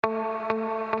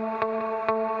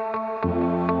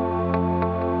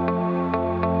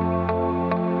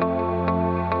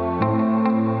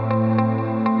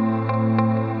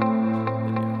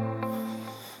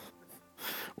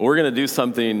We're going to do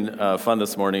something fun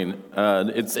this morning.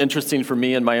 It's interesting for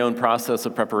me in my own process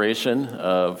of preparation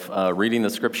of reading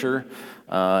the Scripture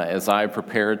as I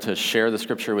prepare to share the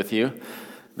Scripture with you.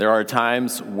 There are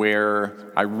times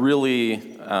where I really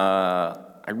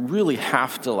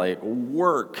have to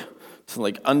work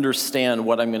to understand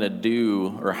what I'm going to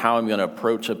do or how I'm going to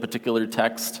approach a particular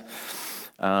text,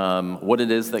 what it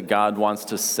is that God wants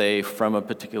to say from a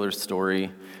particular story.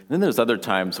 And then there's other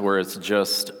times where it's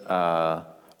just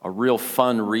a real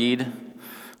fun read,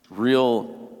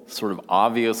 real sort of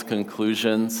obvious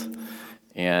conclusions,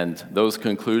 and those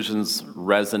conclusions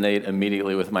resonate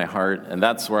immediately with my heart, and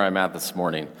that's where I'm at this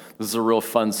morning. This is a real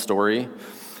fun story,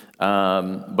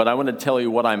 but I want to tell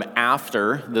you what I'm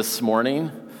after this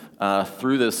morning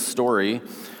through this story.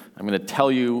 I'm going to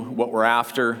tell you what we're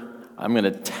after. I'm going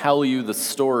to tell you the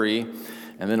story,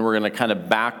 and then we're going to kind of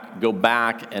go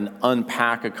back and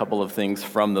unpack a couple of things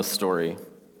from the story.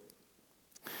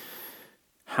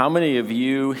 How many of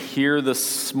you here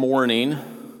this morning,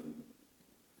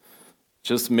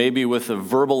 just maybe with a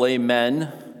verbal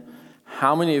amen,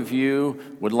 how many of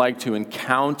you would like to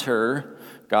encounter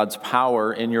God's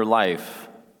power in your life?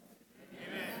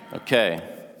 Okay.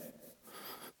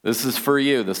 This is for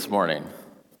you this morning.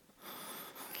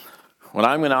 What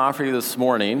I'm going to offer you this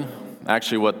morning,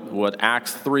 actually what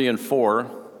Acts 3 and 4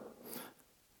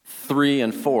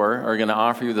 are going to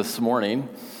offer you this morning,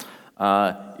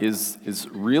 is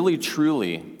really,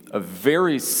 truly a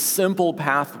very simple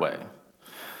pathway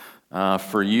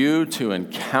for you to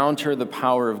encounter the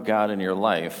power of God in your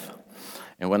life.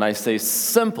 And when I say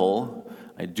simple,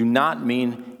 I do not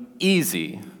mean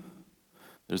easy.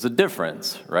 There's a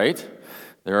difference, right?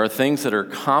 There are things that are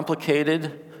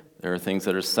complicated. There are things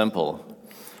that are simple.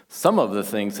 Some of the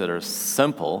things that are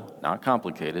simple, not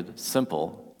complicated,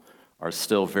 simple, are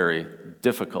still very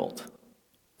difficult.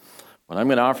 What I'm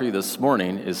going to offer you this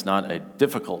morning is not a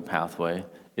difficult pathway,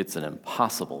 it's an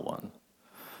impossible one.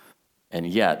 And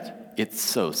yet, it's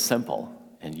so simple,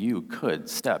 and you could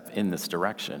step in this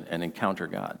direction and encounter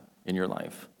God in your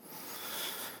life.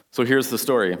 So here's the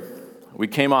story. We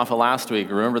came off of last week.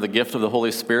 Remember the gift of the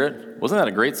Holy Spirit? Wasn't that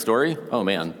a great story? Oh,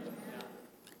 man.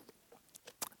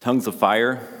 Tongues of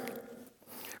fire,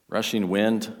 rushing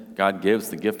wind. God gives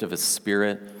the gift of His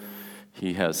Spirit.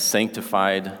 He has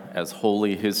sanctified as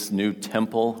holy His new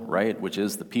temple, right, which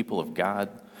is the people of God,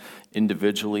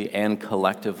 individually and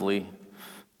collectively.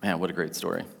 Man, what a great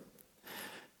story.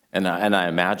 And I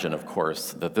imagine, of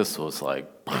course, that this was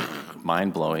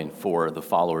mind-blowing for the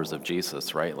followers of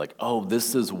Jesus, right?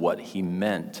 This is what He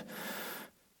meant.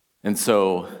 And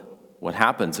so what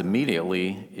happens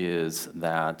immediately is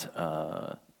that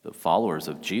the followers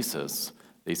of Jesus,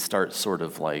 they start sort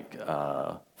of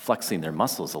flexing their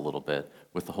muscles a little bit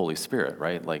with the Holy Spirit,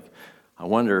 right? I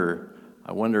wonder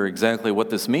exactly what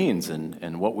this means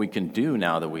and what we can do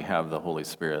now that we have the Holy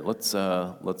Spirit.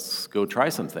 Let's go try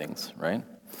some things, right?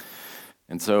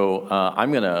 And so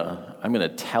I'm gonna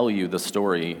tell you the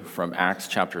story from Acts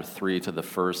chapter 3 to the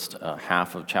first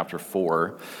half of chapter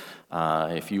 4.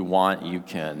 If you want, you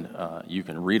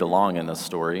can read along in the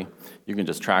story. You can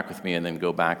just track with me and then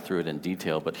go back through it in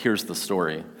detail. But here's the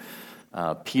story.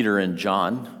 Peter and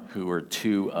John, who were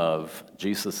two of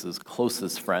Jesus'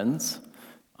 closest friends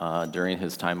during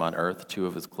his time on earth, two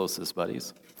of his closest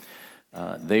buddies,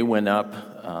 they went up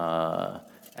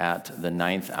at the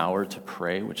 9th hour to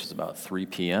pray, which is about 3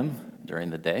 p.m. during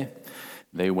the day.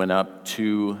 They went up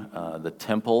to the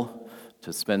temple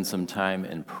to spend some time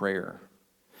in prayer.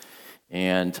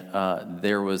 And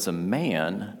there was a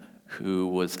man who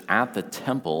was at the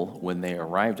temple when they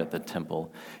arrived at the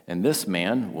temple. And this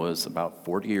man was about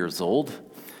 40 years old.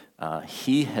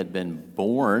 He had been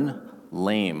born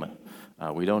lame.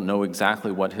 We don't know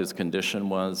exactly what his condition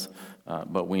was,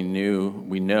 but we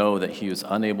know that he was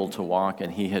unable to walk,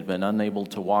 and he had been unable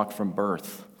to walk from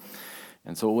birth.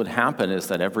 And so what would happen is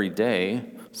that every day,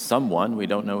 someone, we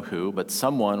don't know who, but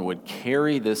someone would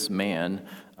carry this man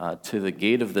to the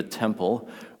gate of the temple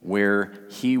where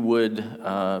he would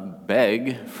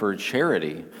beg for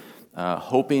charity,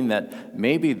 hoping that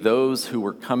maybe those who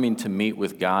were coming to meet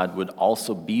with God would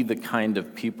also be the kind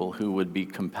of people who would be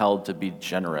compelled to be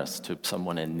generous to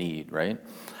someone in need, right?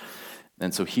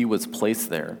 And so he was placed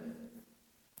there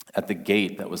at the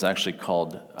gate that was actually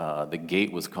called, the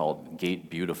gate was called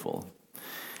Gate Beautiful.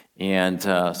 And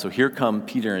so here come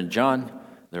Peter and John.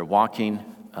 They're walking.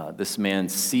 This man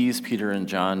sees Peter and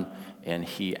John, and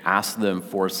he asks them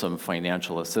for some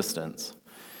financial assistance.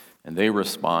 And they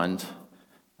respond,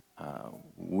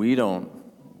 we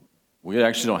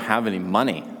actually don't have any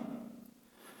money.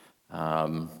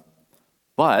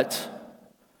 But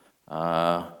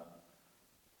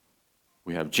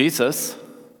We have Jesus,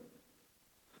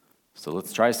 so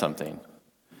let's try something.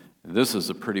 This is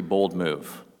a pretty bold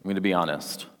move. I'm going to be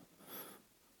honest.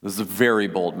 This is a very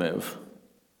bold move.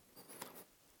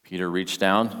 Peter reached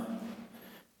down,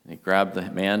 and he grabbed the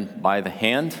man by the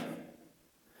hand,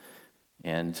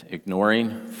 and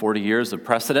ignoring 40 years of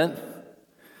precedent,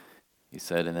 he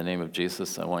said, "In the name of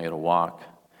Jesus, I want you to walk."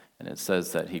 And it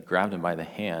says that he grabbed him by the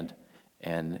hand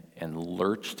and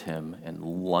lurched him and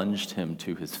lunged him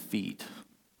to his feet,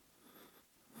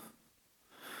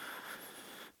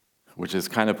 which is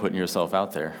kind of putting yourself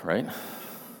out there, right?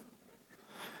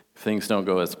 If things don't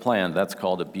go as planned, that's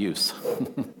called abuse.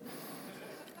 It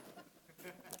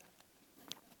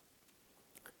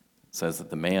says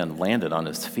that the man landed on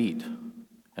his feet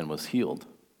and was healed.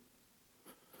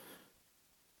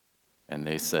 And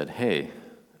they said, "Hey,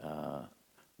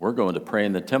 we're going to pray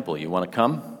in the temple. You want to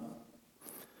come?"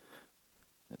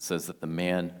 It says that the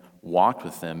man walked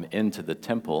with them into the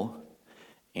temple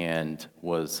and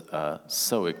was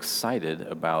so excited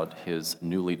about his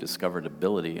newly discovered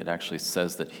ability. It actually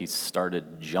says that he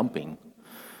started jumping.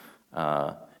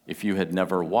 If you had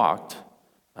never walked,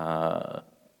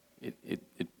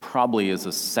 it probably is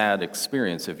a sad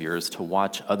experience of yours to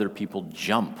watch other people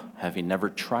jump, having never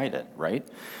tried it, right?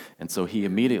 And so he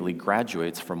immediately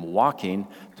graduates from walking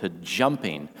to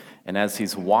jumping. And as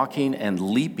he's walking and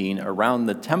leaping around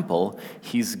the temple,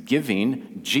 he's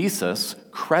giving Jesus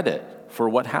credit for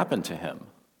what happened to him,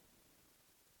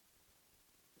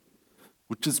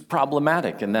 which is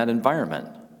problematic in that environment.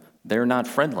 They're not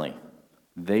friendly.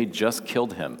 They just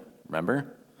killed him,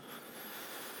 remember?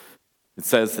 It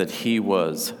says that he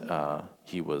was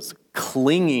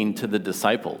clinging to the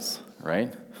disciples,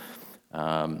 right?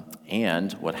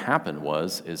 And what happened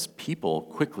is people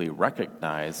quickly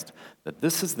recognized that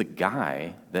this is the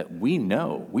guy that we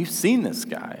know. We've seen this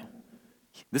guy.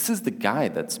 This is the guy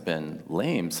that's been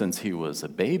lame since he was a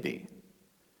baby.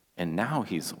 And now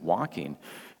he's walking.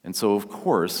 And so, of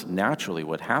course, naturally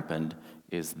what happened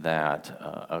is that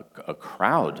a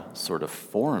crowd sort of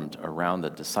formed around the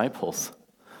disciples.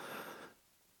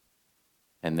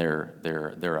 And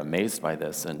they're amazed by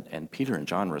this, and Peter and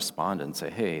John respond and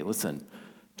say, "Hey, listen,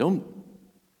 don't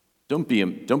be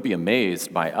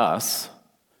amazed by us.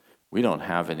 We don't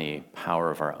have any power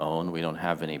of our own. We don't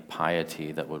have any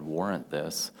piety that would warrant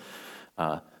this.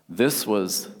 This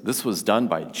was done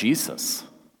by Jesus."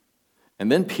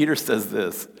 And then Peter says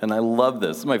this, and I love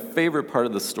this. It's my favorite part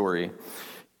of the story,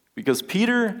 because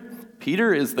Peter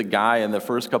is the guy in the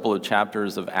first couple of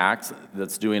chapters of Acts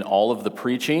that's doing all of the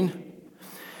preaching.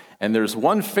 And there's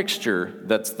one fixture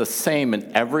that's the same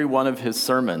in every one of his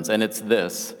sermons, and it's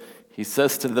this. He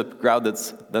says to the crowd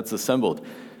that's assembled,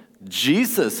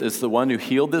 "Jesus is the one who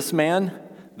healed this man,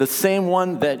 the same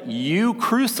one that you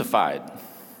crucified,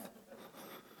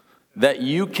 that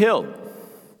you killed,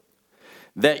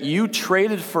 that you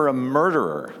traded for a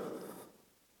murderer,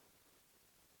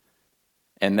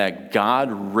 and that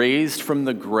God raised from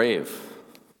the grave,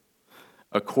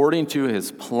 according to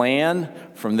his plan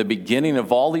from the beginning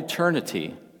of all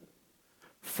eternity,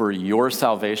 for your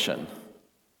salvation."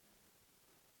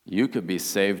 You could be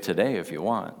saved today if you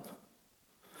want.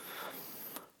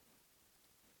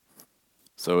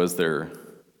 So as they're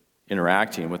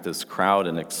interacting with this crowd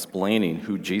and explaining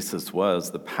who Jesus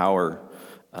was, the power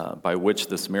by which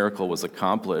this miracle was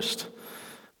accomplished,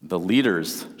 the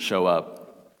leaders show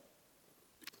up.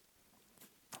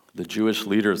 The Jewish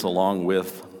leaders along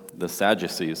with the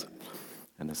Sadducees.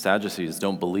 And the Sadducees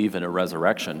don't believe in a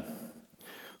resurrection.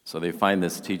 So they find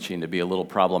this teaching to be a little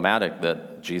problematic,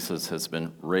 that Jesus has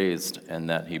been raised and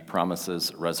that he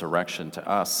promises resurrection to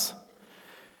us.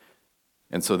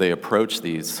 And so they approach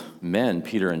these men,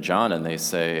 Peter and John, and they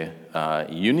say,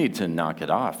 "You need to knock it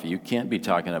off. You can't be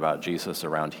talking about Jesus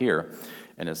around here."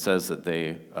 And it says that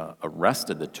they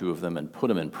arrested the two of them and put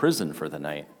them in prison for the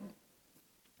night,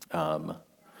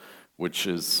 which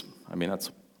is,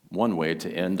 that's one way to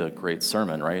end a great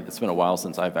sermon, right? It's been a while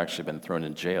since I've actually been thrown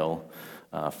in jail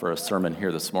for a sermon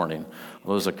here this morning.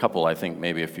 Well, there's a couple, I think,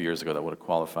 maybe a few years ago that would have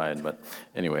qualified, but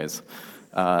anyways,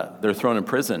 they're thrown in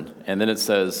prison. And then it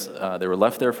says they were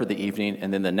left there for the evening,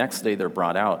 and then the next day they're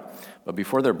brought out. But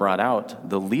before they're brought out,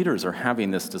 the leaders are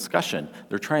having this discussion.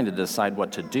 They're trying to decide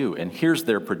what to do, and here's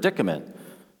their predicament.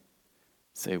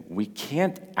 Say, we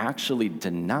can't actually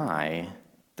deny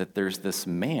that there's this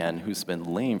man who's been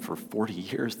lame for 40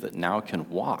 years that now can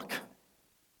walk.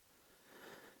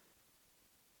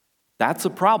 That's a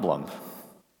problem.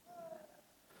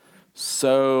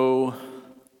 So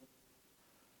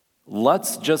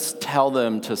let's just tell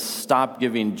them to stop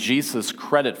giving Jesus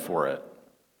credit for it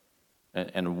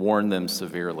and warn them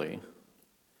severely.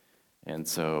 And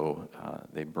so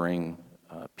they bring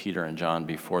Peter and John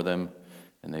before them,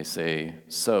 and they say,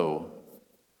 "So,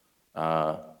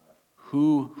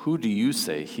 who do you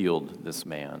say healed this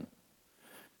man?"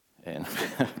 And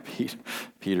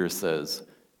Peter says,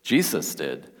 "Jesus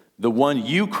did, the one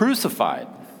you crucified,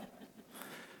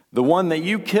 the one that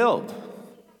you killed,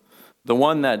 the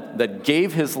one that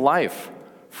gave his life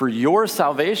for your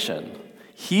salvation.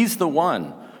 He's the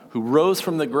one who rose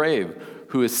from the grave,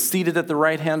 who is seated at the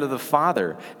right hand of the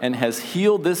Father and has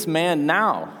healed this man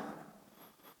now."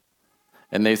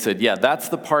 And they said, "Yeah, that's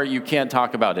the part you can't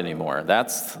talk about anymore.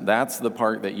 That's the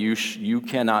part that you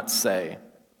cannot say.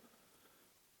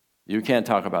 You can't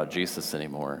talk about Jesus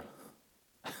anymore."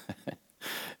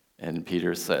 And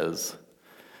Peter says,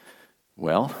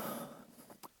 "Well,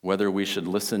 whether we should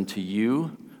listen to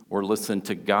you or listen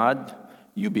to God,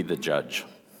 you be the judge.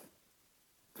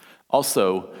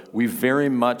 Also, we very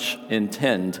much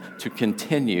intend to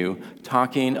continue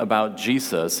talking about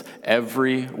Jesus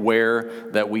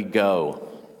everywhere that we go."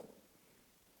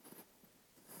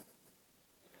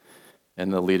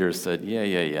 And the leaders said,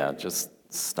 yeah, just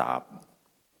stop.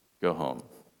 Go home.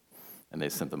 And they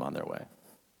sent them on their way.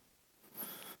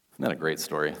 Isn't that a great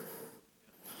story?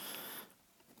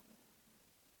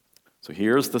 So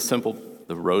here's the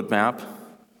roadmap.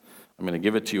 I'm going to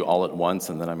give it to you all at once,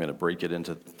 and then I'm going to break it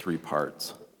into 3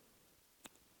 parts.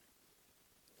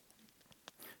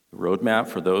 The roadmap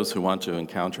for those who want to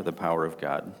encounter the power of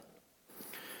God.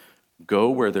 Go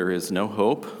where there is no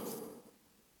hope.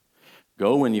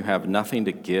 Go when you have nothing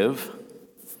to give,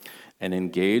 and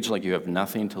engage like you have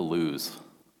nothing to lose.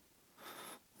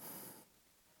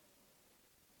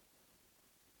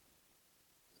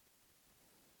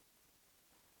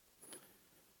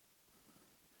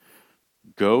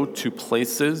 Go to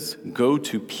places, go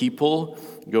to people,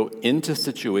 go into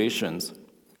situations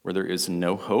where there is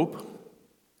no hope.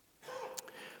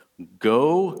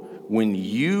 Go when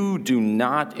you do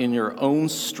not in your own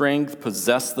strength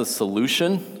possess the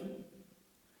solution.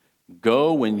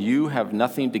 Go when you have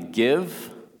nothing to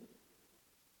give.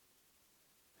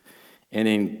 And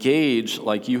engage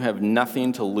like you have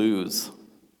nothing to lose.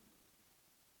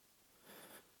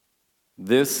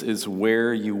 This is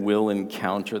where you will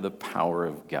encounter the power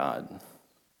of God.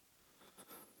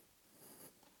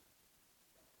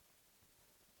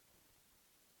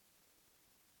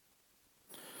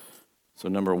 So,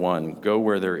 number 1, go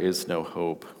where there is no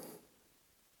hope.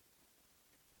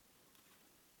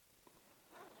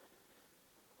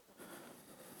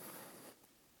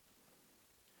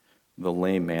 The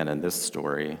lame man in this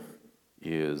story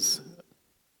is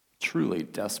truly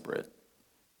desperate.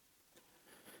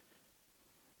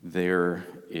 There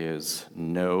is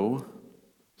no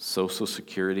Social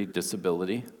Security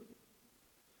disability.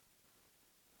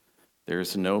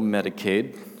 There's no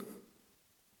Medicaid.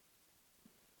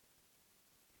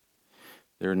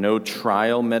 There are no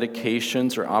trial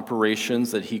medications or operations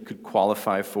that he could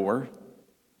qualify for.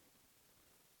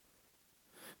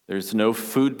 There's no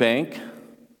food bank.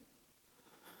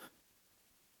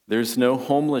 There's no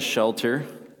homeless shelter.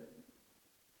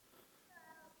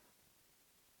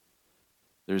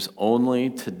 There's only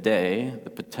today the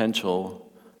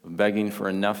potential of begging for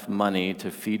enough money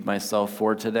to feed myself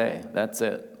for today. That's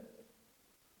it.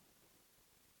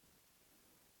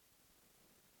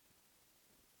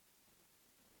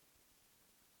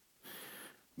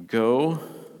 Go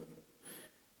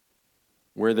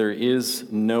where there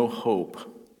is no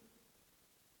hope.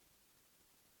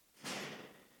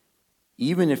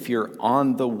 Even if you're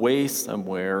on the way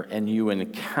somewhere and you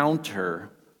encounter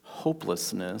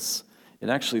hopelessness,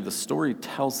 the story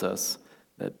tells us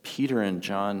that Peter and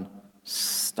John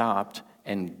stopped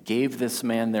and gave this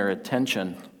man their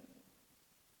attention.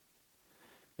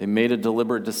 They made a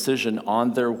deliberate decision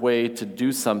on their way to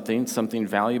do something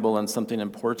valuable and something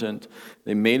important.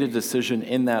 They made a decision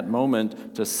in that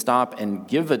moment to stop and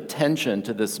give attention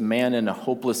to this man in a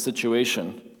hopeless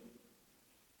situation.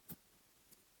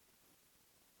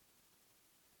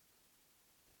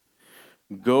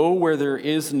 Go where there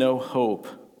is no hope.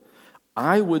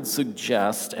 I would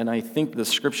suggest, and I think the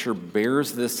scripture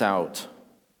bears this out,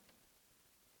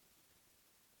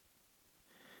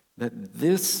 that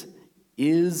this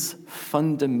is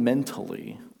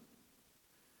fundamentally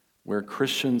where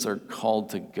Christians are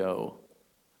called to go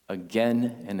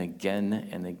again and again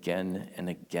and again and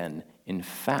again. In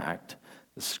fact,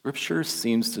 the scripture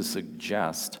seems to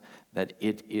suggest that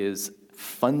it is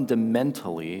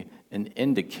fundamentally an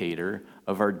indicator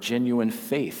of our genuine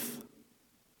faith,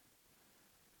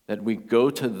 that we go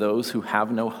to those who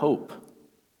have no hope.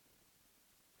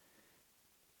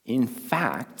 In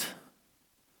fact,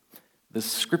 The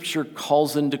scripture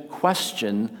calls into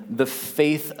question the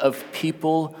faith of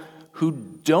people who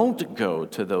don't go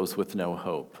to those with no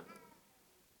hope.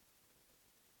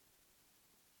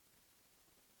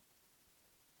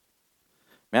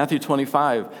 Matthew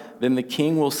 25, then the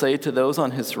king will say to those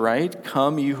on his right,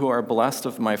 "Come, you who are blessed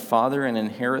of my Father, and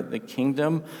inherit the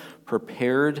kingdom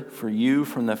prepared for you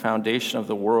from the foundation of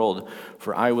the world.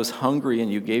 For I was hungry, and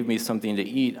you gave me something to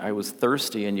eat. I was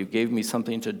thirsty, and you gave me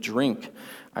something to drink.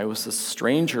 I was a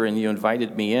stranger, and you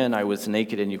invited me in. I was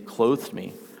naked, and you clothed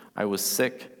me. I was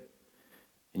sick,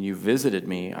 and you visited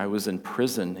me. I was in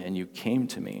prison, and you came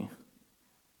to me."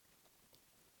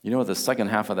 You know what the second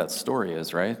half of that story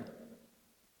is, right?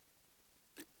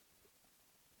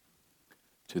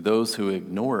 To those who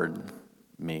ignored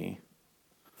me,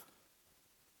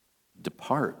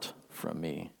 "Depart from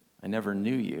me. I never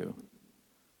knew you."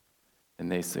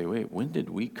 And they say, "Wait, when did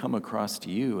we come across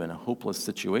you in a hopeless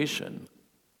situation?"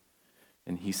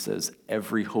 And he says,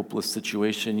 "Every hopeless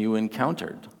situation you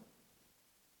encountered."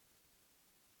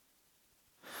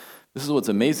 This is what's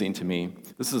amazing to me.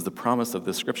 This is the promise of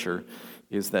the scripture,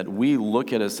 is that we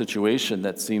look at a situation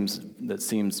that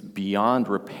seems beyond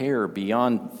repair,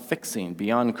 beyond fixing,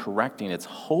 beyond correcting. It's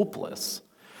hopeless.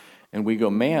 And we go,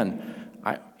 man,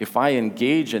 if I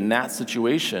engage in that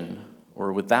situation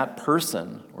or with that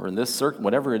person or in this circle,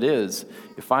 whatever it is,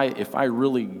 if I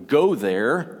really go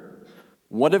there,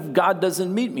 what if God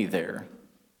doesn't meet me there?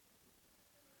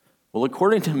 Well,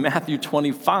 according to Matthew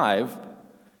 25,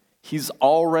 he's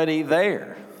already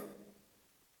there.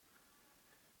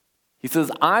 He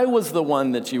says, "I was the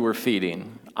one that you were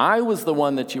feeding. I was the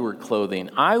one that you were clothing.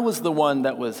 I was the one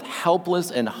that was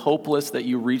helpless and hopeless that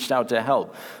you reached out to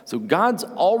help." So God's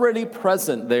already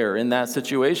present there in that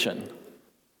situation.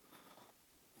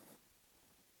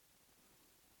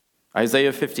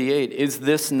 Isaiah 58, "Is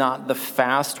this not the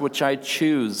fast which I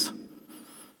choose?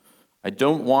 I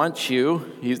don't want you."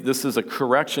 This is a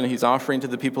correction he's offering to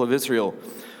the people of Israel.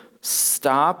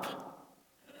 "Stop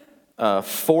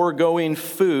foregoing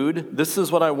food. This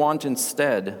is what I want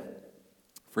instead,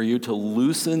 for you to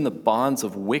loosen the bonds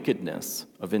of wickedness,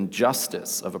 of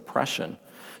injustice, of oppression,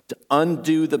 to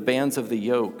undo the bands of the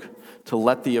yoke, to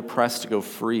let the oppressed go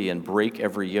free and break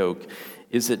every yoke.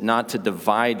 Is it not to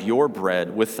divide your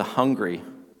bread with the hungry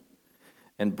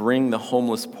and bring the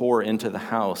homeless poor into the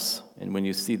house, and when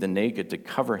you see the naked, to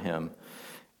cover him,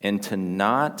 and to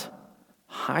not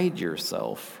hide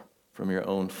yourself from your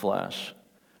own flesh,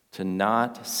 to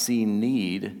not see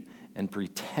need and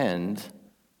pretend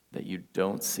that you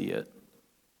don't see it."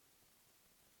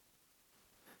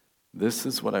 This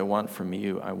is what I want from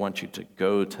you. I want you to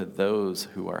go to those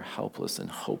who are helpless and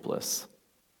hopeless.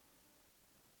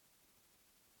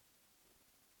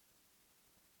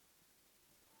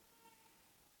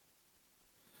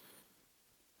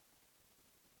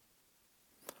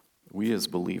 We as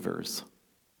believers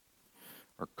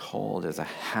are called as a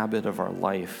habit of our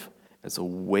life, as a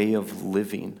way of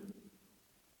living,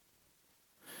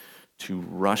 to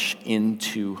rush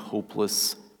into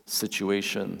hopeless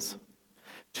situations,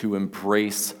 to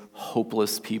embrace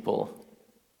hopeless people,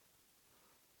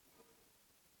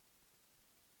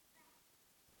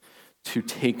 to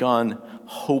take on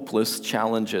hopeless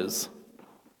challenges.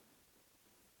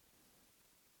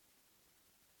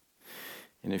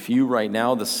 And if you right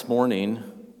now this morning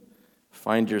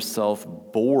find yourself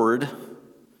bored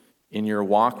in your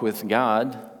walk with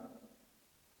God,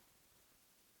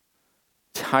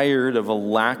 tired of a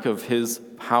lack of his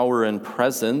power and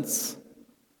presence,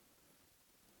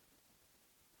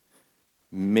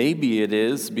 maybe it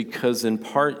is because in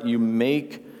part you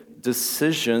make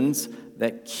decisions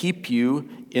that keep you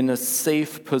in a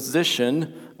safe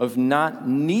position of not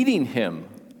needing him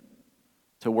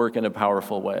to work in a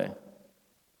powerful way.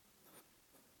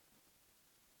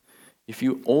 If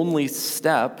you only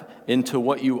step into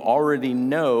what you already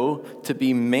know to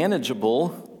be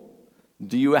manageable,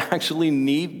 do you actually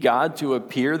need God to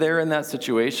appear there in that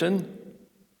situation?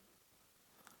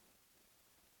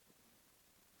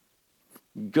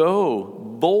 Go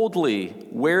boldly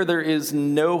where there is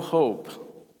no hope.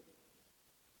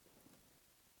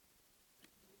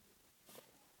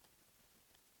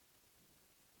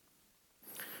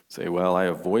 Say, well, I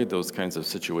avoid those kinds of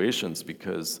situations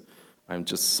because I'm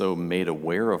just so made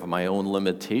aware of my own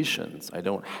limitations. I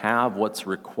don't have what's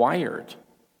required.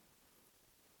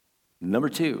 Number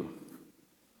 2,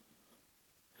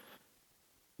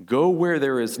 go where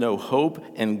there is no hope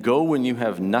and go when you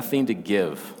have nothing to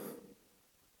give.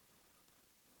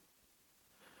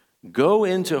 Go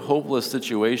into hopeless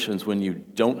situations when you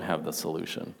don't have the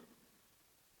solution.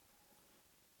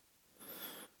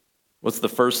 What's the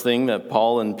first thing that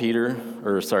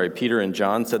Peter and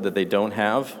John said that they don't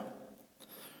have?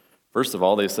 First of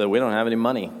all, they said, we don't have any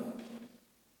money.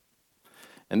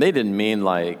 And they didn't mean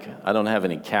like, I don't have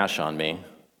any cash on me.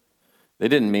 They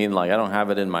didn't mean like, I don't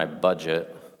have it in my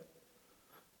budget.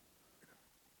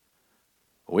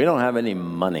 We don't have any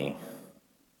money.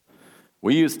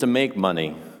 We used to make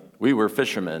money. We were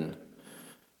fishermen.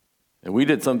 And we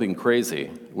did something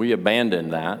crazy. We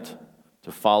abandoned that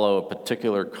to follow a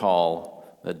particular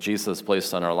call that Jesus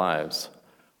placed on our lives.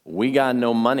 We got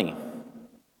no money.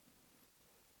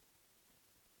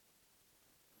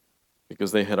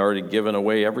 Because they had already given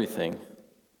away everything.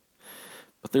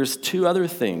 But there's two other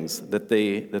things that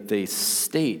they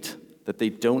state that they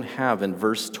don't have in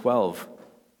verse 12.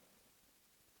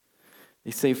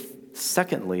 They say,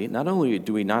 secondly, not only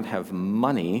do we not have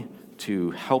money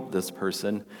to help this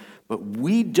person, but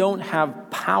we don't have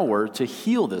power to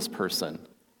heal this person.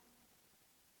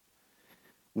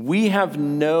 We have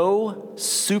no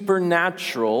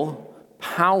supernatural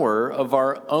power of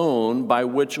our own by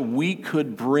which we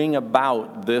could bring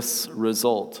about this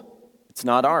result. It's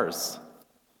not ours.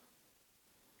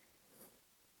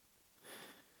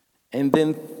 And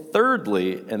then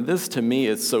thirdly, and this to me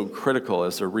is so critical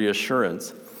as a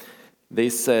reassurance, they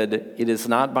said, it is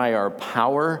not by our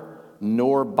power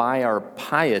nor by our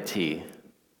piety.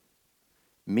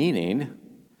 Meaning,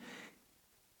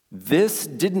 this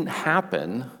didn't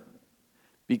happen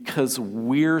because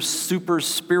we're super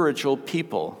spiritual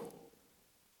people.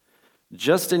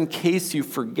 Just in case you've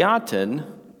forgotten,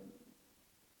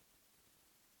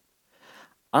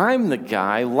 I'm the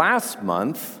guy last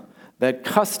month that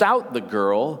cussed out the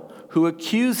girl who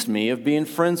accused me of being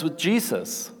friends with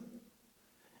Jesus.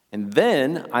 And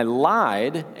then I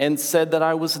lied and said that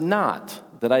I was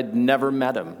not, that I'd never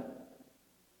met him.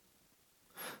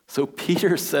 So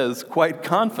Peter says quite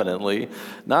confidently,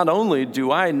 not only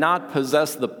do I not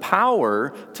possess the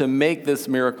power to make this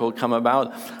miracle come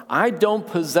about, I don't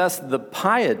possess the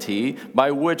piety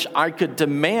by which I could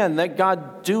demand that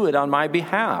God do it on my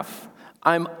behalf.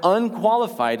 I'm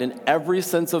unqualified in every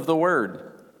sense of the word.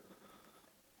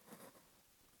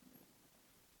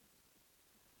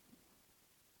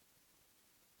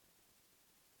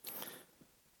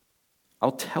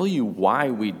 I'll tell you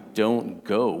why we don't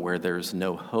go where there's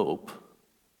no hope.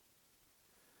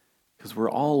 Because we're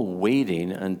all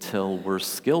waiting until we're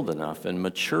skilled enough and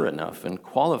mature enough and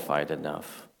qualified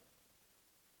enough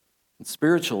and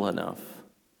spiritual enough.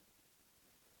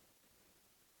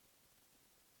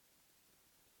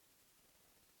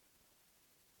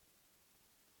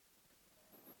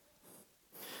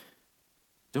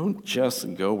 Don't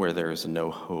just go where there is no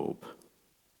hope.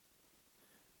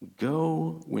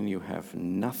 Go when you have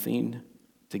nothing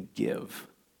to give.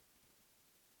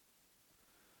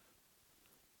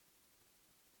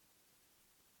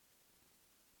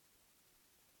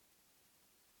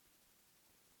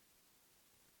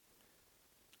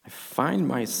 I find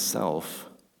myself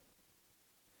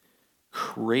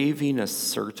craving a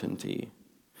certainty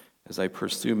as I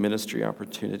pursue ministry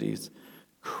opportunities,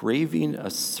 craving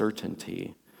a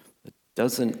certainty that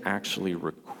doesn't actually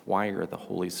require the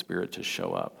Holy Spirit to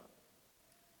show up.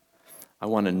 I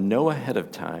want to know ahead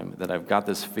of time that I've got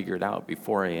this figured out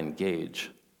before I engage.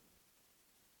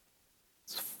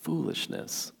 It's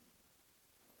foolishness.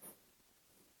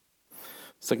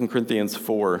 2 Corinthians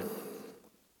 4.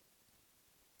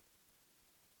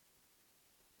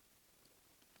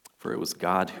 For it was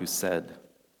God who said,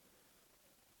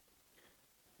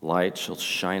 "Light shall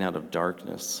shine out of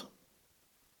darkness."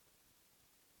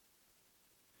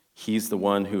 He's the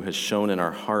one who has shown in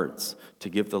our hearts to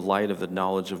give the light of the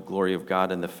knowledge of glory of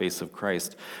God in the face of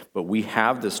Christ. But we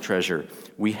have this treasure.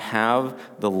 We have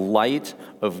the light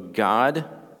of God.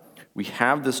 We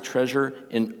have this treasure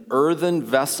in earthen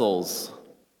vessels,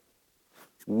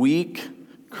 weak,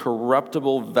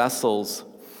 corruptible vessels.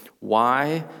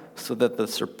 Why? So that the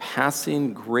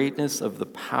surpassing greatness of the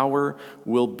power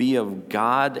will be of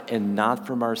God and not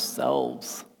from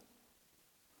ourselves.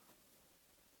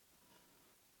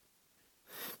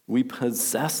 We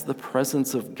possess the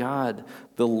presence of God,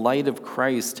 the light of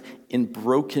Christ, in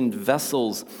broken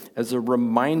vessels as a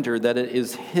reminder that it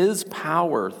is His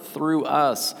power through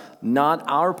us, not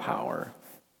our power.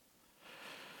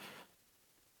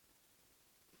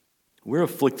 We're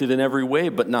afflicted in every way,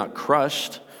 but not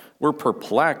crushed. We're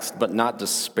perplexed, but not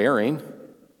despairing.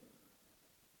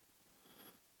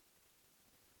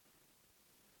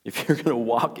 If you're going to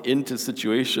walk into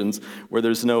situations where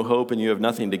there's no hope and you have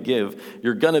nothing to give,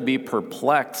 you're going to be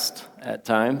perplexed at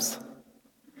times,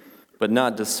 but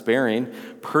not despairing,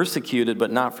 persecuted,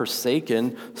 but not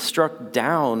forsaken, struck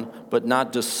down, but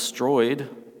not destroyed,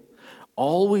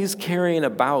 always carrying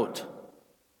about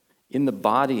in the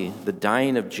body the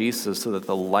dying of Jesus so that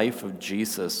the life of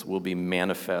Jesus will be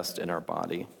manifest in our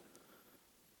body.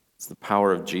 It's the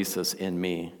power of Jesus in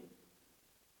me.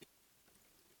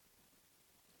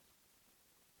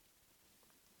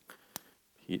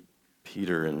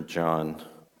 Peter and John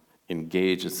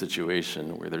engage a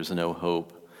situation where there's no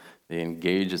hope. They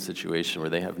engage a situation where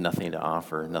they have nothing to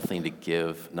offer, nothing to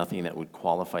give, nothing that would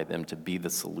qualify them to be the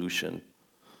solution.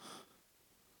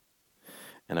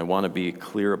 And I want to be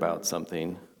clear about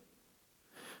something.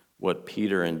 What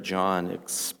Peter and John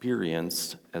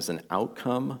experienced as an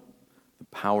outcome, the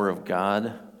power of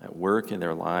God at work in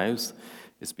their lives,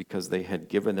 is because they had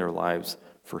given their lives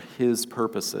for His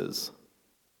purposes.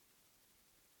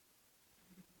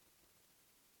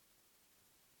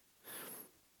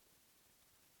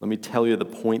 Let me tell you the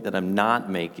point that I'm not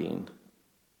making.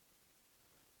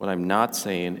 What I'm not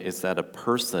saying is that a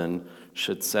person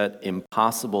should set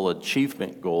impossible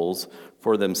achievement goals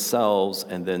for themselves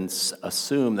and then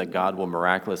assume that God will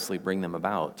miraculously bring them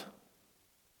about.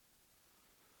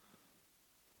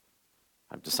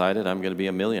 I've decided I'm going to be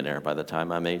a millionaire by the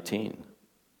time I'm 18.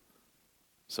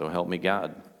 So help me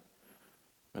God. I'm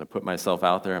going to put myself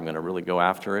out there. I'm going to really go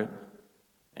after it.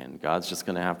 And God's just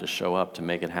going to have to show up to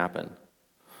make it happen.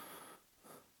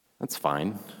 That's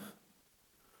fine.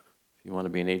 If you want to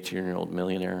be an 18-year-old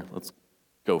millionaire, let's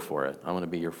go for it. I want to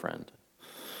be your friend.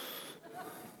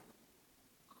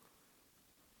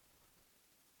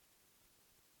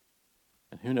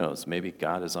 And who knows, maybe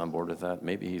God is on board with that,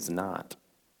 maybe He's not.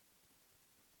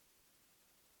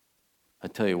 I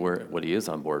tell you what He is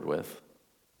on board with.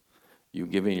 You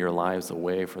giving your lives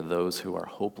away for those who are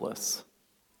hopeless.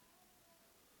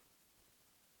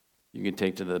 You can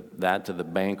take that to the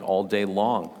bank all day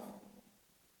long.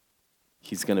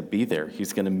 He's going to be there.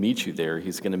 He's going to meet you there.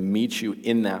 He's going to meet you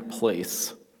in that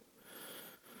place.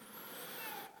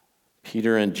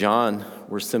 Peter and John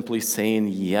were simply saying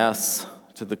yes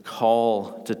to the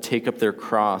call to take up their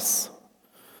cross,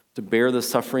 to bear the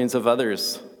sufferings of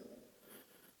others,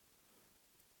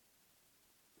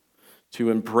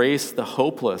 to embrace the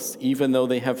hopeless, even though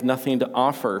they have nothing to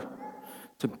offer,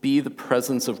 to be the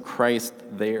presence of Christ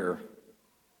there.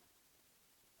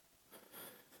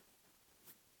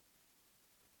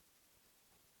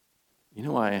 You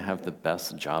know why I have the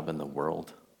best job in the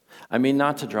world? I mean,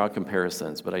 not to draw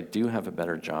comparisons, but I do have a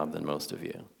better job than most of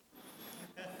you.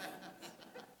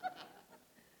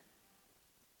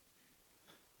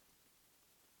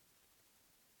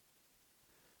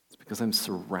 It's because I'm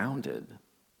surrounded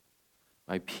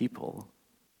by people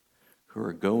who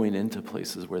are going into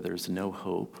places where there's no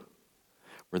hope,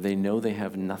 where they know they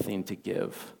have nothing to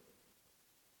give.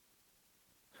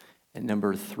 And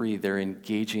number 3, they're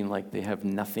engaging like they have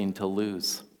nothing to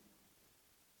lose.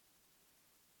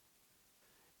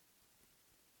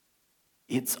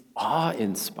 It's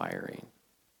awe-inspiring.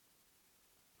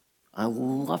 I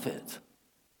love it.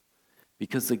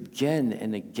 Because again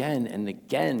and again and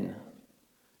again,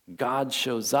 God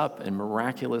shows up in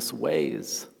miraculous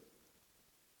ways.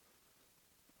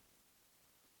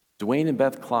 Dwayne and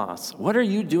Beth Kloss, what are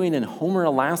you doing in Homer,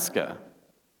 Alaska?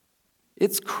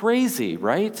 It's crazy,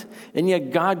 right? And yet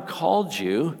God called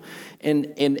you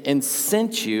and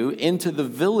sent you into the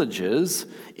villages,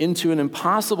 into an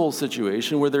impossible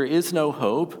situation where there is no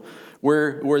hope,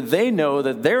 where they know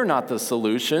that they're not the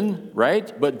solution,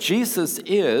 right? But Jesus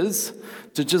is,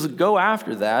 to just go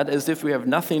after that as if we have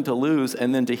nothing to lose,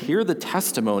 and then to hear the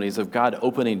testimonies of God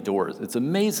opening doors. It's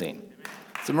amazing.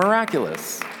 It's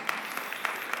miraculous.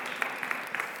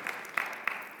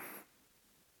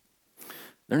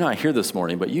 They're not here this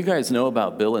morning, but you guys know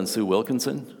about Bill and Sue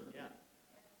Wilkinson? Yeah.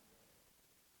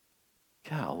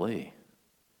 Golly.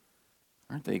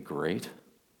 Aren't they great?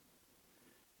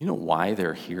 You know why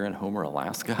they're here in Homer,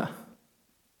 Alaska?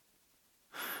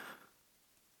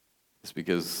 It's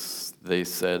because they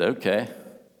said, okay,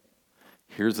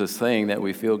 here's this thing that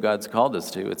we feel God's called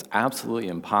us to. It's absolutely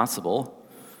impossible.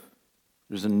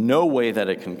 There's no way that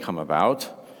it can come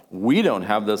about. We don't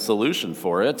have the solution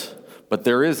for it. But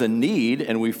there is a need,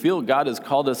 and we feel God has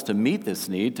called us to meet this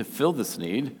need, to fill this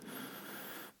need.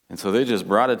 And so they just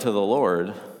brought it to the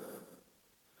Lord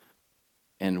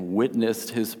and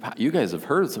witnessed His power. You guys have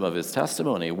heard some of His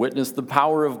testimony. Witnessed the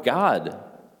power of God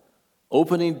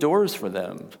opening doors for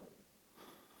them.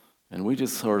 And we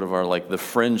just sort of are like the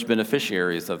fringe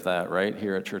beneficiaries of that, right,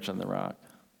 here at Church on the Rock.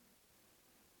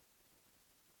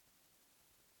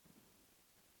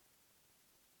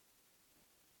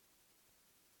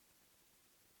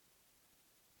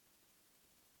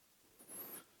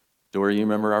 Dory, you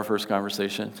remember our first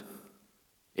conversation?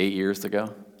 8 years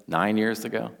ago? 9 years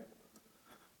ago?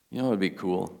 You know what would be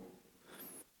cool?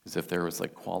 Is if there was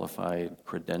like qualified,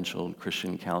 credentialed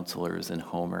Christian counselors in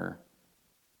Homer.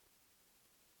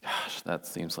 Gosh, that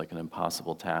seems like an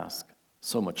impossible task.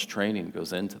 So much training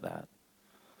goes into that.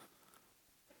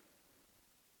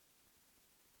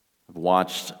 I've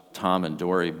watched Tom and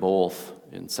Dory both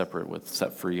separate with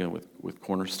Set Free and with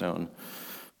Cornerstone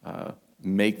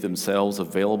make themselves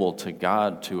available to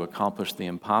God to accomplish the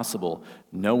impossible,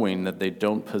 knowing that they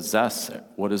don't possess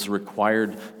what is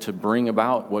required to bring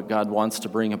about what God wants to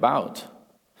bring about.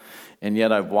 And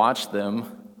yet I've watched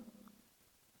them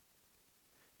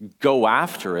go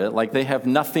after it like they have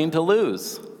nothing to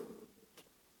lose.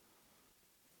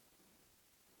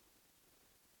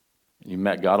 You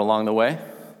met God along the way?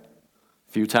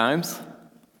 A few times?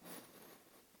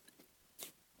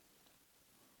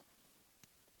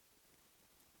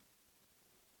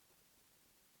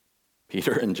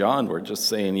 Peter and John were just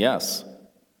saying yes.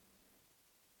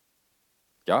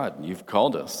 God, you've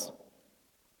called us.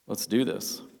 Let's do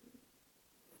this.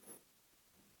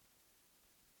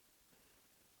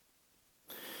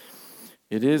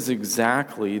 It is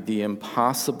exactly the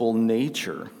impossible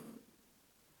nature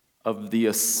of the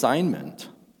assignment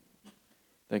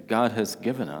that God has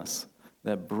given us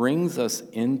that brings us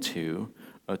into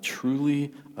a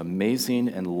truly amazing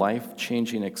and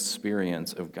life-changing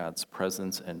experience of God's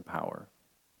presence and power.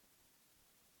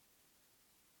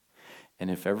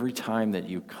 And if every time that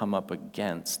you come up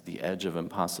against the edge of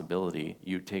impossibility,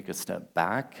 you take a step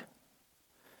back,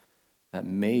 that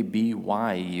may be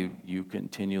why you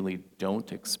continually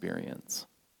don't experience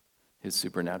his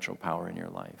supernatural power in your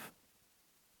life.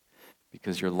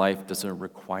 Because your life doesn't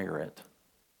require it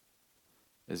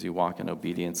as you walk in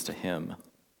obedience to him.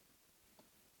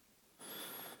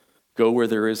 Go where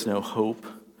there is no hope.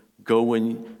 Go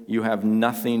when you have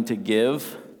nothing to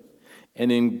give.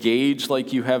 And engage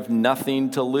like you have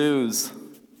nothing to lose.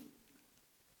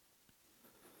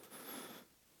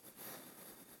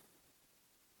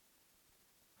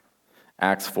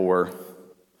 Acts 4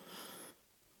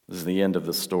 this is the end of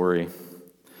the story.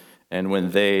 And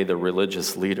when they, the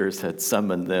religious leaders, had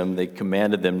summoned them, they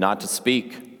commanded them not to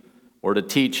speak or to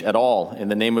teach at all in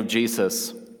the name of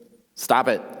Jesus. Stop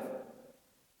it.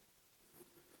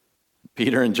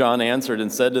 Peter and John answered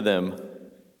and said to them,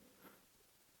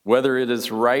 whether it is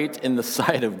right in the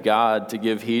sight of God to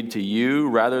give heed to you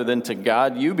rather than to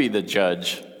God, you be the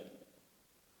judge.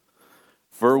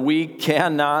 For we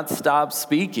cannot stop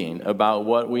speaking about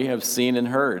what we have seen and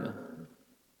heard.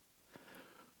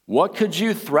 What could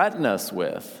you threaten us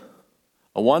with?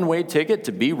 A one-way ticket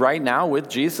to be right now with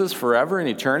Jesus forever in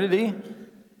eternity?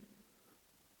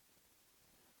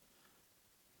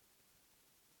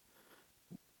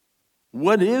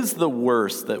 What is the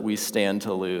worst that we stand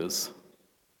to lose?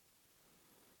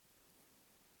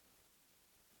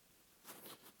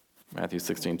 Matthew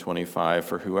 16:25,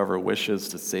 for whoever wishes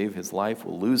to save his life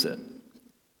will lose it.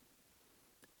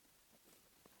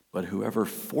 But whoever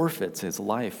forfeits his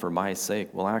life for my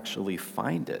sake will actually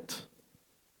find it.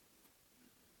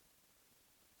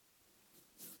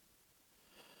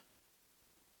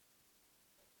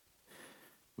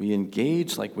 We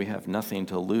engage like we have nothing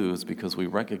to lose because we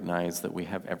recognize that we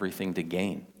have everything to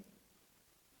gain,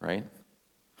 right?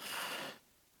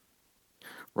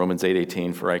 Romans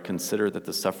 8:18, for I consider that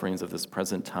the sufferings of this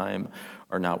present time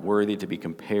are not worthy to be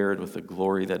compared with the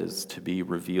glory that is to be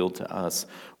revealed to us.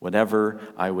 Whatever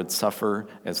I would suffer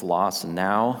as loss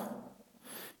now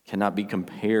cannot be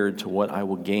compared to what I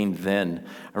will gain then.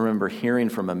 I remember hearing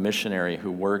from a missionary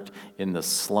who worked in the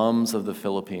slums of the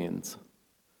Philippines.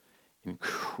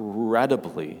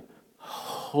 Incredibly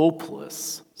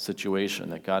hopeless situation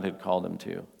that God had called him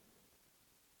to.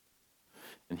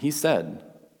 And he said,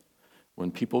 when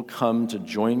people come to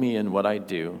join me in what I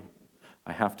do,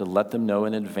 I have to let them know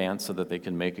in advance so that they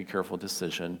can make a careful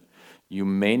decision. You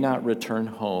may not return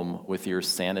home with your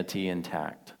sanity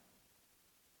intact.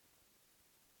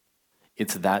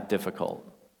 It's that difficult.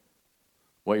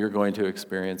 What you're going to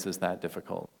experience is that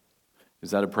difficult. Is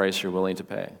that a price you're willing to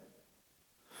pay?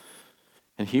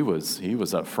 And he was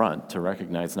upfront to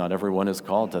recognize not everyone is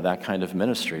called to that kind of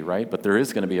ministry, right? But there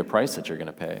is going to be a price that you're going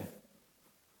to pay.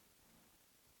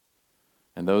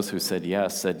 And those who said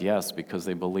yes because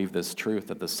they believe this truth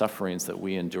that the sufferings that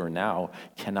we endure now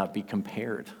cannot be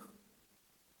compared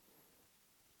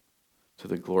to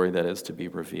the glory that is to be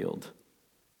revealed.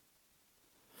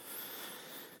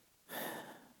 A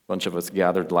bunch of us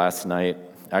gathered last night,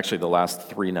 actually the last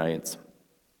 3 nights,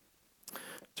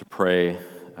 to pray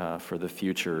for the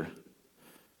future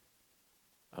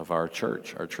of our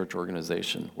church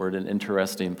organization. We're at an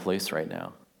interesting place right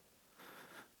now.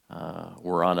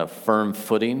 We're on a firm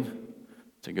footing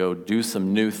to go do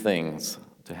some new things,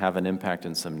 to have an impact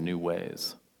in some new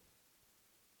ways.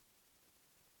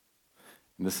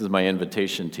 And this is my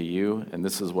invitation to you, and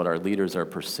this is what our leaders are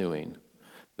pursuing.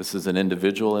 This is an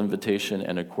individual invitation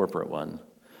and a corporate one.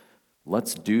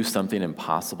 Let's do something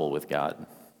impossible with God.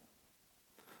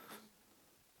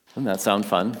 Doesn't that sound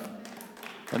fun?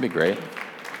 That'd be great.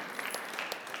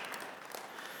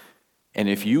 And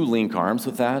if you link arms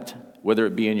with that, whether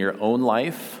it be in your own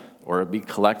life or it be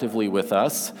collectively with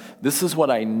us, this is what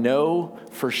I know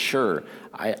for sure.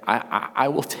 I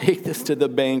will take this to the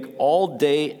bank all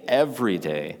day, every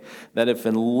day, that if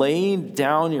in laying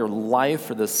down your life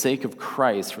for the sake of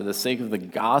Christ, for the sake of the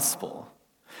gospel,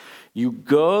 you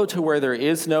go to where there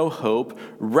is no hope,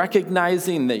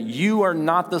 recognizing that you are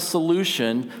not the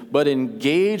solution, but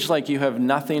engage like you have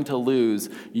nothing to lose,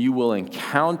 you will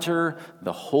encounter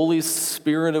the Holy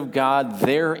Spirit of God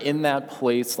there in that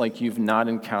place like you've not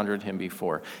encountered him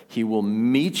before. He will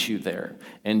meet you there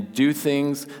and do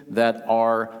things that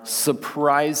are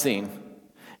surprising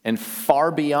and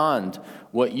far beyond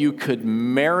what you could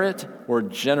merit or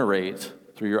generate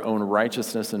through your own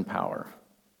righteousness and power.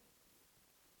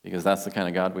 Because that's the kind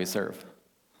of God we serve.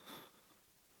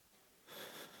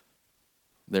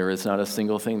 There is not a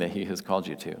single thing that he has called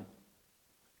you to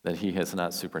that he has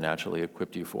not supernaturally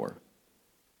equipped you for.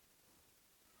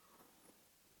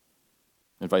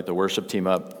 Invite the worship team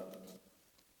up.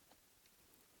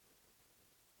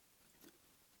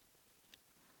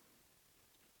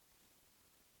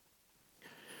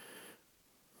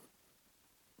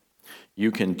 You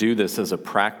can do this as a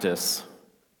practice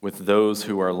with those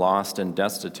who are lost and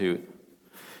destitute.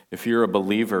 If you're a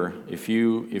believer, if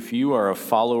you are a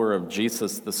follower of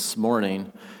Jesus this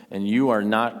morning and you are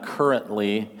not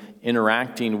currently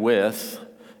interacting with,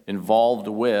 involved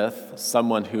with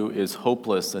someone who is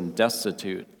hopeless and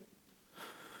destitute,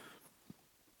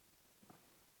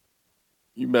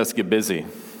 you best get busy,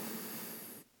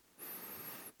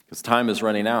 because time is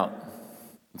running out.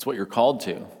 It's what you're called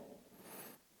to.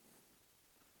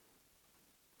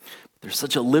 There's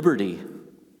such a liberty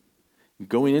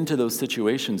going into those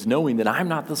situations knowing that I'm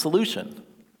not the solution.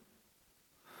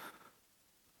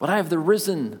 But I have the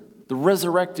risen, the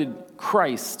resurrected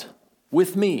Christ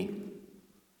with me,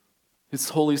 his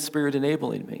Holy Spirit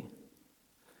enabling me.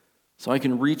 So I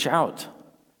can reach out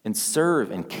and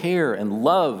serve and care and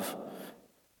love.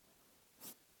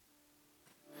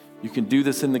 You can do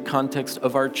this in the context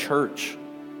of our church.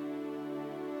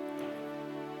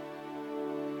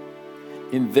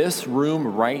 In this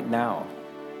room right now,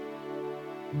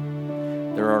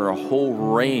 there are a whole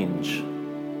range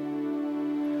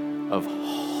of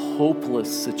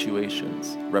hopeless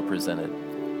situations represented.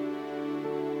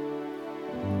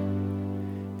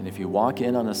 And if you walk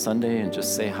in on a Sunday and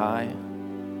just say hi,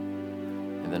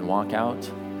 and then walk out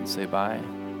and say bye,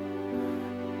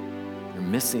 you're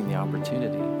missing the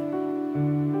opportunity.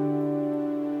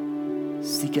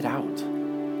 Seek it out.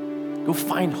 Go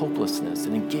find hopelessness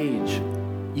and engage,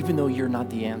 even though you're not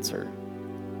the answer.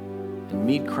 And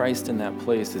meet Christ in that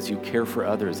place as you care for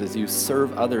others, as you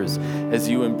serve others, as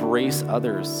you embrace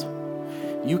others.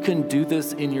 You can do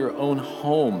this in your own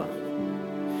home,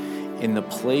 in the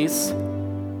place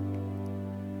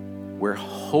where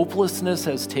hopelessness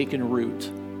has taken root.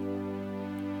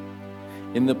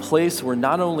 In the place where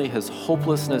not only has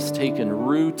hopelessness taken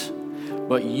root,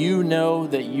 but you know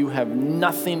that you have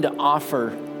nothing to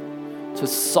offer to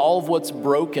solve what's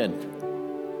broken.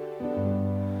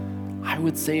 I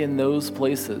would say in those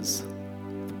places,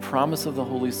 the promise of the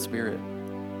Holy Spirit,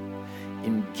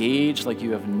 engage like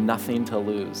you have nothing to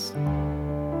lose.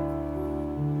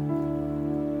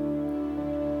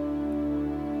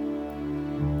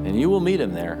 And you will meet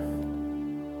him there.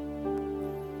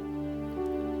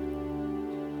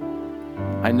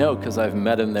 I know, because I've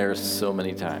met him there so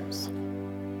many times.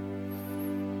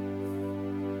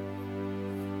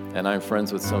 And I'm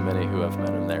friends with so many who have met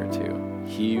him there too.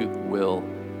 He will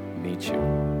meet you.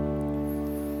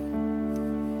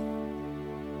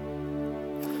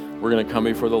 We're going to come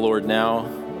before the Lord now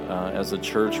as a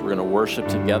church. We're going to worship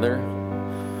together.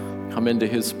 Come into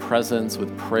his presence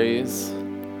with praise.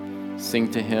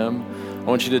 Sing to him. I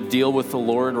want you to deal with the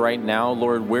Lord right now.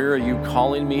 Lord, where are you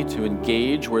calling me to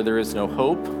engage where there is no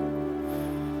hope?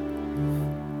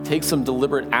 Take some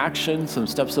deliberate action, some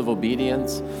steps of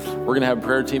obedience. We're going to have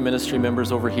prayer team ministry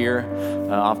members over here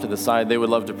off to the side. They would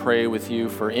love to pray with you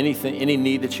for anything, any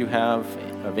need that you have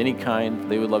of any kind.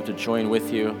 They would love to join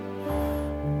with you.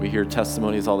 We hear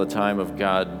testimonies all the time of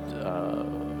God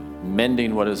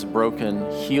mending what is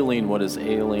broken, healing what is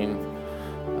ailing,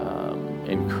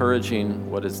 encouraging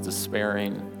what is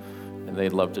despairing. and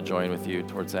they'd love to join with you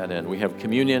towards that end. We have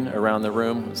communion around the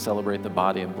room, celebrate the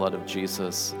body and blood of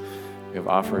Jesus. We have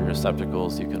offering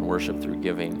receptacles. You can worship through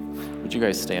giving. Would you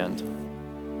guys stand?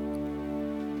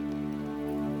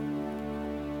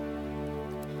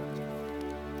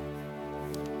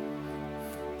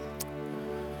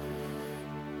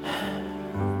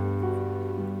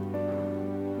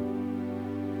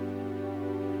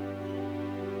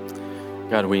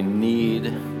 God, we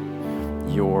need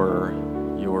your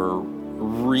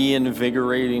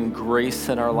reinvigorating grace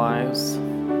in our lives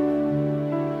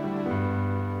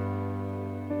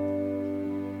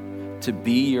to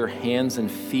be your hands and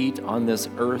feet on this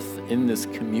earth, in this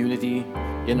community,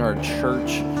 in our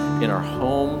church, in our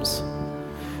homes,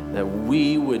 that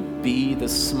we would be the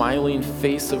smiling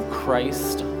face of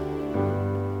Christ.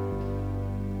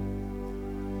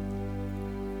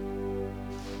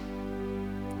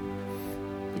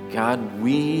 God,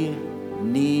 we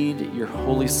need your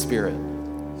Holy Spirit.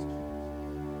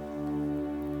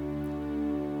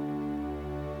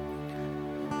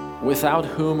 Without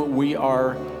whom we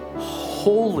are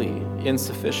wholly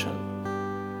insufficient.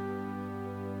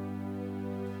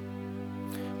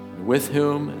 With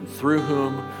whom and through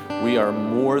whom we are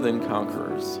more than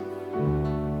conquerors.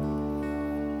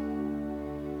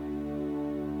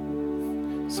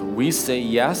 So we say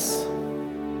yes.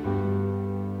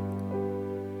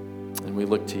 We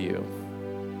look to you.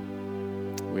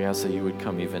 We ask that you would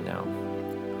come even now.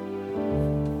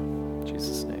 In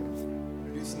Jesus' name.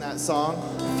 Introducing that song,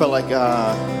 I felt like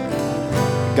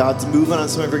God's moving on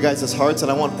some of your guys' hearts, and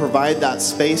I want to provide that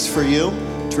space for you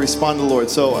to respond to the Lord.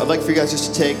 So I'd like for you guys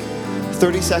just to take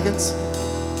 30 seconds.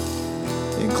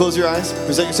 You can close your eyes,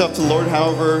 present yourself to the Lord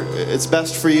however it's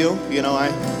best for you. You know,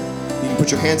 you can put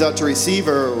your hands out to receive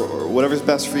or whatever's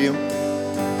best for you.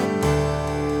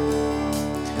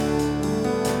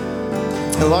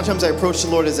 And a lot of times I approach the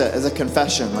Lord as a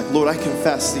confession. Like, Lord, I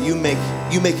confess that you make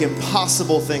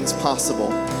impossible things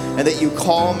possible, and that you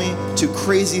call me to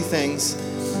crazy things,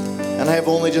 and I have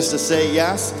only just to say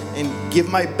yes and give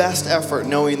my best effort,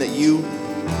 knowing that you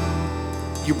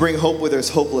bring hope where there's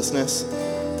hopelessness,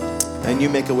 and you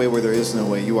make a way where there is no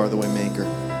way. You are the way maker.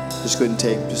 Just go ahead and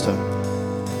take just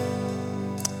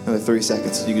another 30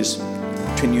 seconds. You can just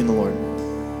between you and the Lord,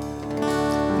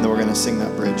 and then we're going to sing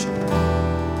that bridge.